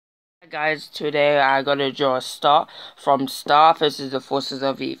Guys, today I gotta draw a star from Star versus the Forces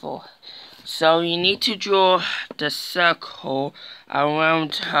of Evil. So you need to draw the circle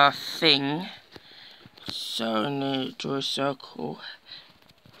around her thing. So I'm gonna draw a circle.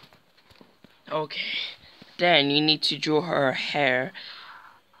 Okay. Then you need to draw her hair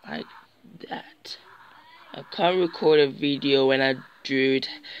like that. I can't record a video when I drew it,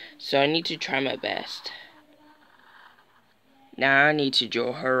 so I need to try my best. Now I need to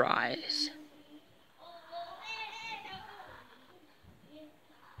draw her eyes.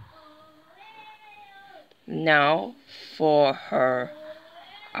 Now for her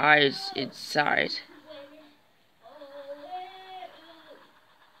eyes inside.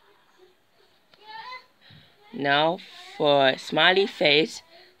 Now for a smiley face.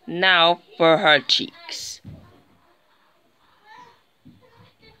 Now for her cheeks.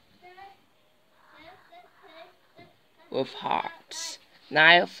 With hearts.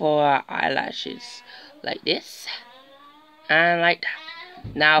 Now for her eyelashes. Like this. And like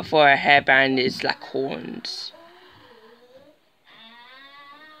that. Now for her hairband is like horns.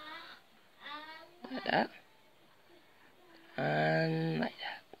 Like that. And like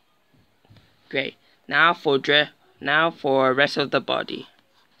that. Great. Now for the rest of the body.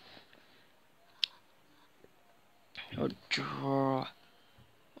 I'll draw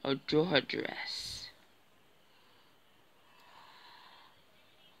her dress.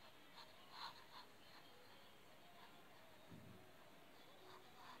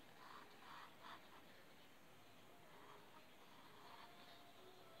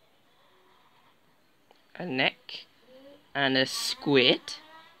 A neck and a squid.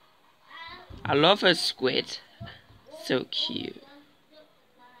 I love a squid. So cute.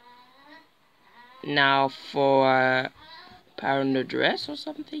 Now for a part on the dress or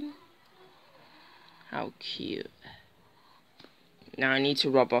something. How cute. Now I need to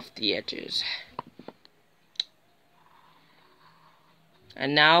rub off the edges.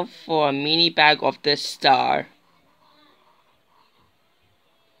 And now for a mini bag of the star.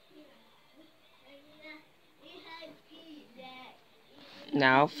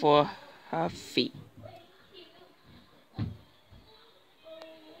 Now for her feet.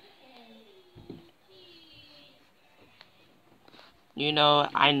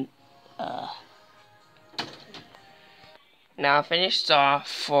 Now finished off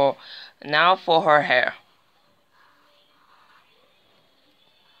for her hair.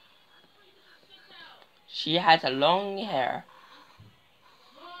 She has a long hair.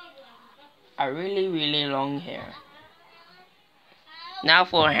 A really long hair. Now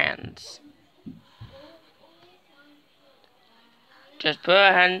for her hands. Just put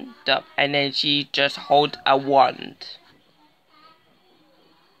her hand up and then she just hold a wand.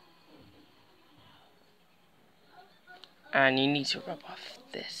 And you need to rub off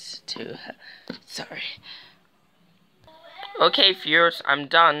this too. Sorry. Okay viewers, I'm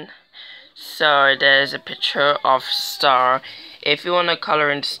done. So there's a picture of Star. If you want to color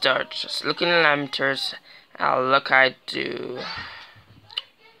in Star, just look in the parameters. Look I do.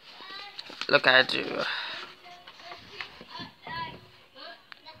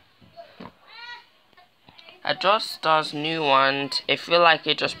 I draw Star's new one. If you like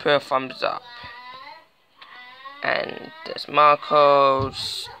it, just put a thumbs up. And there's Marco,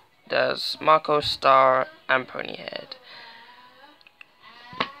 Star, and Ponyhead.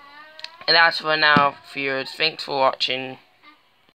 And that's for now, viewers. Thanks for watching.